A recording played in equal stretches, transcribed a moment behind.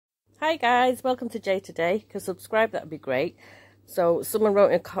Hi guys, welcome to Jay Today. If you could subscribe, that would be great. So someone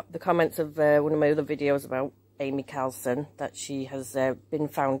wrote in the comments of one of my other videos about Amy Carlson that she has been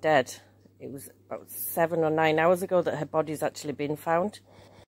found dead. It was about 7 or 9 hours ago that her body's actually been found.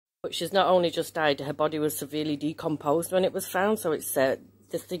 But she's not only just died, her body was severely decomposed when it was found. So it's they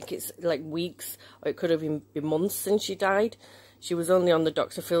think it's like weeks, or it could have even been months since she died. She was only on the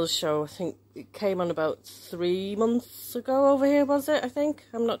Dr. Phil's show. I think it came on about 3 months ago over here, was it? I think.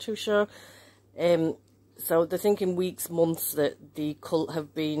 I'm not too sure. So they're thinking weeks, months that the cult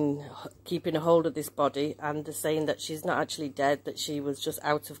have been keeping a hold of this body, and they're saying that she's not actually dead, that she was just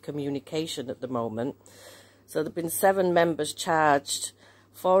out of communication at the moment. So there have been 7 members charged.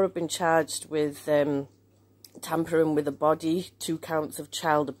 4 have been charged with tampering with a body, 2 counts of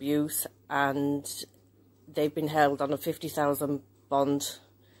child abuse, and they've been held on a £50,000 bond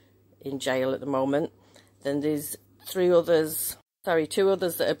in jail at the moment. Then there's 2 others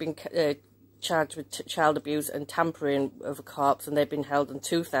that have been charged with child abuse and tampering of a corpse, and they've been held on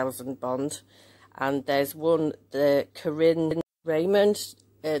 £2,000 bond. And there's one, the Corinne Raymond.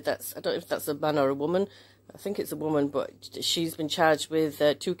 I don't know if that's a man or a woman. I think it's a woman, but she's been charged with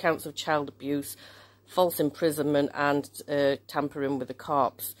 2 counts of child abuse, false imprisonment, and tampering with a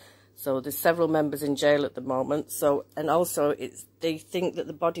corpse. So there's several members in jail at the moment. So, and also they think that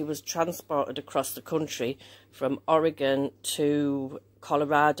the body was transported across the country from Oregon to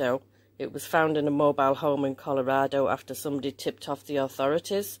Colorado. It was found in a mobile home in Colorado after somebody tipped off the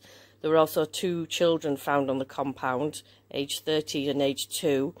authorities. There were also 2 children found on the compound, age 13 and age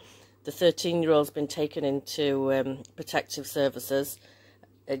 2. The 13-year-old's been taken into protective services.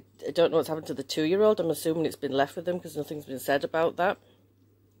 I don't know what's happened to the 2-year-old. I'm assuming it's been left with them because nothing's been said about that.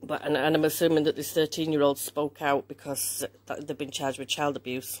 But and I'm assuming that this 13-year-old spoke out because they've been charged with child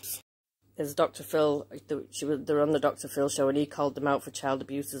abuse. There's Dr. Phil. They're on the Dr. Phil show, and he called them out for child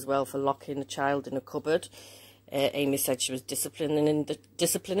abuse as well, for locking the child in a cupboard. Amy said she was disciplining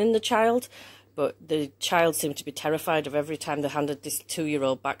the child, but the child seemed to be terrified of every time they handed this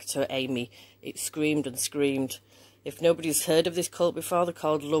 2-year-old back to Amy. It screamed and screamed. If nobody's heard of this cult before, they're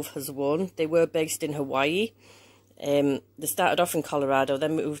called Love Has Won. They were based in Hawaii. They started off in Colorado,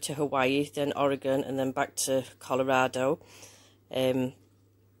 then moved to Hawaii, then Oregon, and then back to Colorado. Amy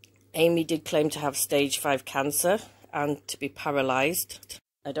did claim to have stage 5 cancer and to be paralysed.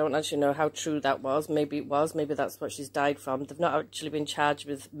 I don't actually know how true that was. Maybe it was. Maybe that's what she's died from. They've not actually been charged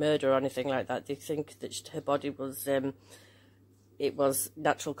with murder or anything like that. They think that her body was, it was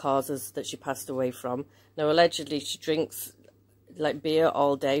natural causes that she passed away from. Now, allegedly, she drinks like beer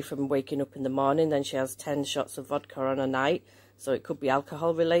all day from waking up in the morning. Then she has 10 shots of vodka on a night. So it could be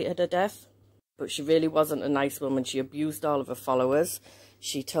alcohol related, her death. But she really wasn't a nice woman. She abused all of her followers.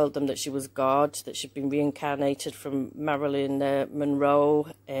 She told them that she was God, that she'd been reincarnated from Marilyn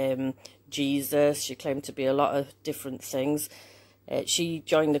Monroe, Jesus. She claimed to be a lot of different things. She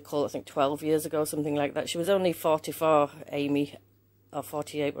joined the cult, I think, 12 years ago, something like that. She was only 44, Amy, or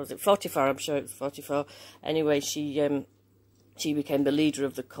 48, was it? 44, I'm sure it was 44. Anyway, she became the leader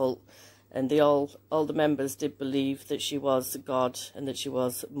of the cult, and all the members did believe that she was God and that she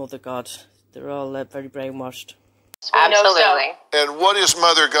was Mother God. They're all very brainwashed. Absolutely. And what is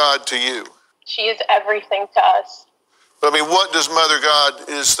Mother God to you? She is everything to us. I mean, what does Mother God,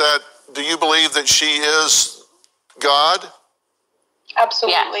 do you believe that she is God?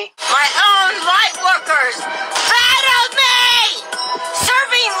 Absolutely. Yes. My own light workers battled me!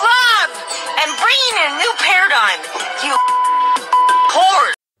 Serving love and bringing in a new paradigm, you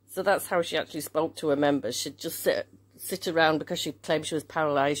whores! So that's how she actually spoke to her members. She'd just sit around because she claimed she was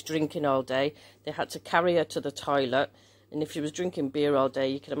paralysed, drinking all day. They had to carry her to the toilet, and if she was drinking beer all day,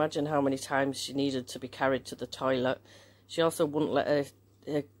 you can imagine how many times she needed to be carried to the toilet. She also wouldn't let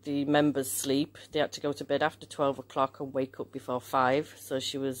the members sleep. They had to go to bed after 12 o'clock and wake up before 5, so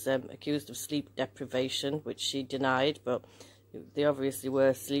she was accused of sleep deprivation, which she denied, but they obviously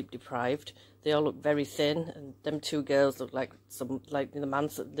were sleep deprived. They all looked very thin, and them 2 girls looked like the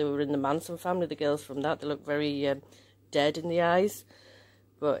Manson. They were in the Manson family, the girls from that. They looked very dead in the eyes.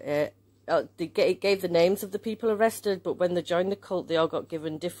 But it gave the names of the people arrested, but when they joined the cult, they all got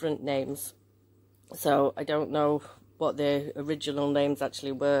given different names. So I don't know what their original names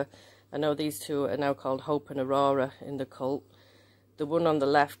actually were. I know these 2 are now called Hope and Aurora in the cult. The one on the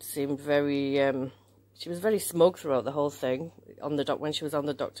left seemed very, she was very smug throughout the whole thing when she was on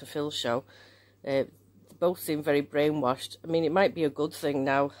the Dr. Phil show. They both seem very brainwashed. I mean, it might be a good thing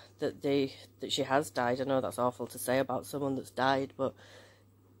now that she has died. I know that's awful to say about someone that's died, but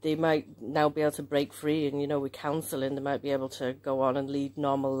they might now be able to break free, and, you know, with counselling, they might be able to go on and lead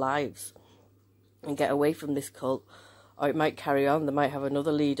normal lives and get away from this cult. Or it might carry on. They might have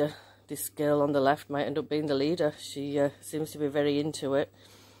another leader this girl on the left might end up being the leader. She seems to be very into it.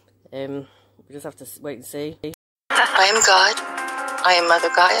 We just have to wait and see. I am God. I am Mother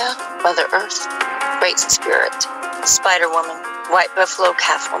Gaia, Mother Earth, Great Spirit, Spider Woman, White Buffalo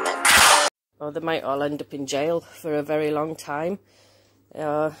Calf Woman. Or they might all end up in jail for a very long time.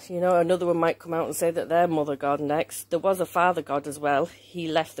 You know, another one might come out and say that they're Mother God next. There was a Father God as well. He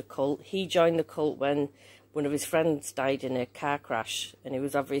left the cult. He joined the cult when one of his friends died in a car crash, and he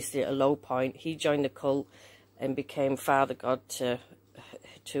was obviously at a low point. He joined the cult and became Father God to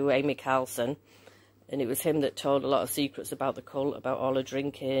Amy Carlson. And it was him that told a lot of secrets about the cult, about all her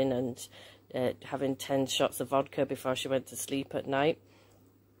drinking and having 10 shots of vodka before she went to sleep at night.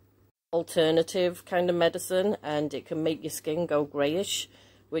 Alternative kind of medicine, and it can make your skin go greyish,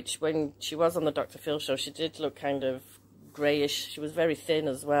 which when she was on the Dr. Phil show, she did look kind of greyish. She was very thin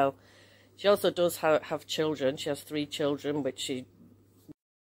as well. She also does have children. She has 3 children, which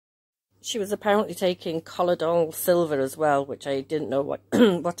she was apparently taking Collidol Silver as well, which I didn't know what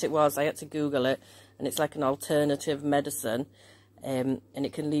what it was. I had to Google it, and it's like an alternative medicine, and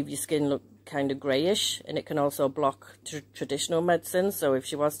it can leave your skin look kind of greyish, and it can also block traditional medicine. So if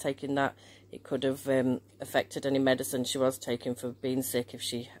she was taking that, it could have affected any medicine she was taking for being sick if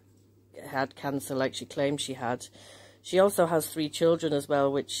she had cancer like she claimed she had. She also has 3 children as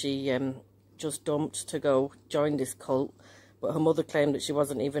well, which she just dumped to go join this cult. But her mother claimed that she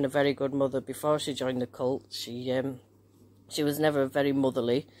wasn't even a very good mother before she joined the cult. She was never very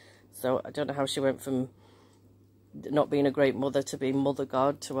motherly. So I don't know how she went from not being a great mother to being Mother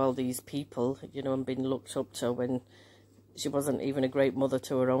God to all these people, you know, and being looked up to when she wasn't even a great mother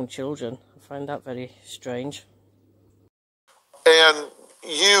to her own children. I find that very strange. And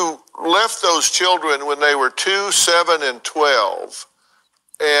you left those children when they were 2, 7, and 12,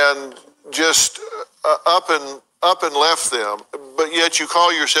 and just up and left them. But yet you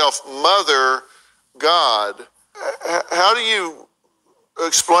call yourself Mother God. How do you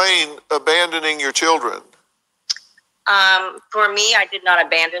explain abandoning your children? For me, I did not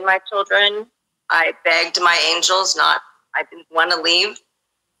abandon my children. I begged my angels I didn't want to leave.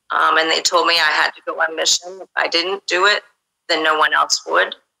 And they told me I had to go on mission. If I didn't do it, then no one else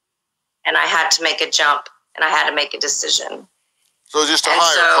would. And I had to make a jump, and I had to make a decision. So just a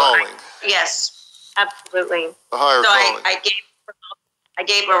higher calling. Yes, absolutely. A higher calling. I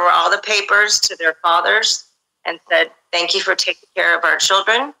gave over all the papers to their fathers and said, thank you for taking care of our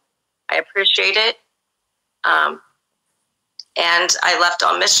children. I appreciate it. And I left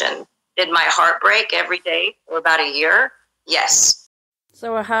on mission. Did my heart break every day for about a year? Yes.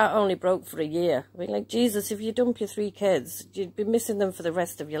 So her heart only broke for a year. I mean, like, Jesus, if you dump your 3 kids, you'd be missing them for the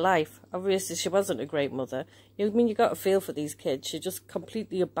rest of your life. Obviously, she wasn't a great mother. I mean, you got to feel for these kids. She just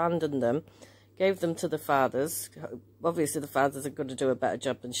completely abandoned them, gave them to the fathers. Obviously, the fathers are going to do a better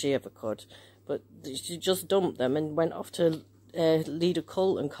job than she ever could. But she just dumped them and went off to lead a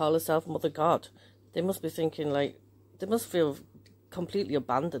cult and call herself Mother God. They must be thinking, like, they must feel completely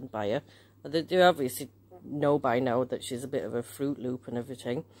abandoned by her. They obviously know by now that she's a bit of a Fruit Loop and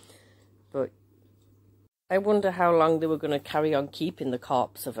everything. But I wonder how long they were going to carry on keeping the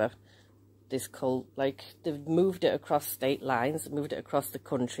corpse of her, this cult. Like, they've moved it across state lines, moved it across the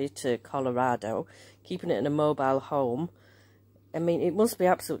country to Colorado, keeping it in a mobile home. I mean, it must be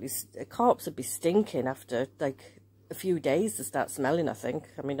absolutely... A corpse would be stinking after, like, a few days to start smelling, I think.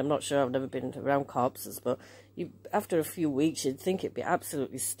 I mean, I'm not sure, I've never been around corpses, but after a few weeks, you'd think it'd be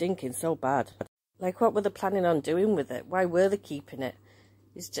absolutely stinking so bad. Like, what were they planning on doing with it? Why were they keeping it?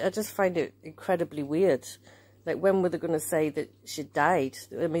 I just find it incredibly weird. Like, when were they going to say that she died?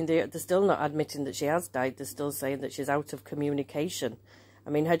 I mean, they're still not admitting that she has died. They're still saying that she's out of communication. I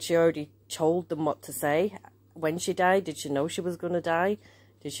mean, had she already told them what to say when she died? Did she know she was going to die?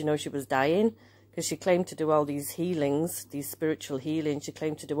 Did she know she was dying? Because she claimed to do all these healings, these spiritual healings. She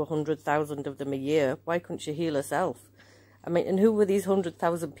claimed to do 100,000 of them a year. Why couldn't she heal herself? I mean, and who were these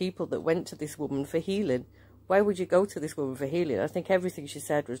 100,000 people that went to this woman for healing? Why would you go to this woman for healing? I think everything she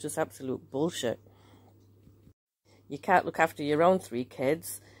said was just absolute bullshit. You can't look after your own 3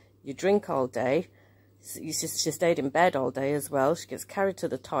 kids. You drink all day. She stayed in bed all day as well. She gets carried to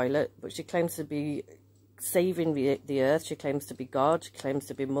the toilet, but she claims to be saving the earth. She claims to be God. She claims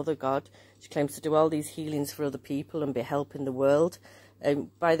to be Mother God. She claims to do all these healings for other people and be helping the world.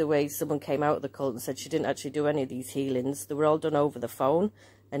 By the way, someone came out of the cult and said she didn't actually do any of these healings. They were all done over the phone,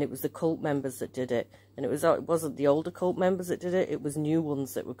 and it was the cult members that did it. And it wasn't the older cult members that did it. It was new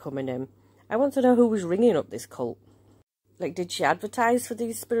ones that were coming in. I want to know who was ringing up this cult. Like, did she advertise for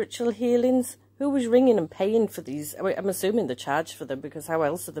these spiritual healings? Who was ringing and paying for these? I mean, I'm assuming they charge for them, because how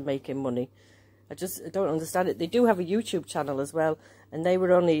else are they making money? I don't understand it. They do have a YouTube channel as well, and they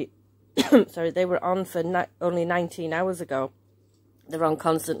were only sorry, they were on for only 19 hours ago. They're on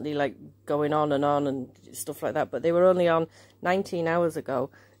constantly, like, going on and stuff like that. But they were only on 19 hours ago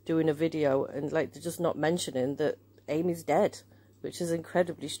doing a video, and, like, they're just not mentioning that Amy's dead, which is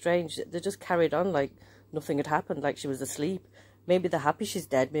incredibly strange. They just carried on like nothing had happened, like she was asleep. Maybe they're happy she's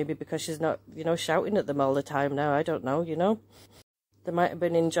dead, maybe because she's not, you know, shouting at them all the time now. I don't know, you know. They might have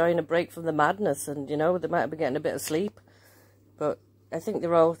been enjoying a break from the madness, and, you know, they might have been getting a bit of sleep. But I think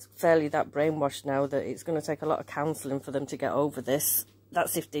they're all fairly that brainwashed now that it's going to take a lot of counselling for them to get over this.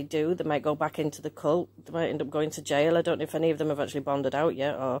 That's if they do. They might go back into the cult. They might end up going to jail. I don't know if any of them have actually bonded out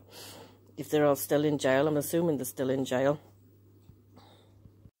yet, or if they're all still in jail. I'm assuming they're still in jail.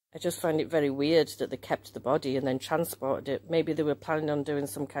 I just find it very weird that they kept the body and then transported it. Maybe they were planning on doing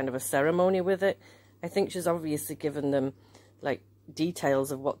some kind of a ceremony with it. I think she's obviously given them, like,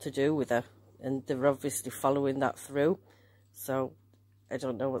 details of what to do with her, and they're obviously following that through. So I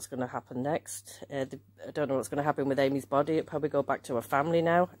don't know what's going to happen next. I don't know what's going to happen with Amy's body. It'll probably go back to her family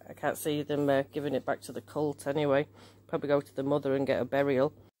now. I can't see them giving it back to the cult anyway. Probably go to the mother and get a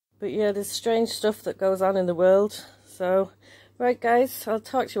burial. But yeah, there's strange stuff that goes on in the world. So, right guys, I'll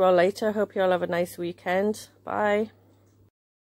talk to you all later. Hope you all have a nice weekend. Bye.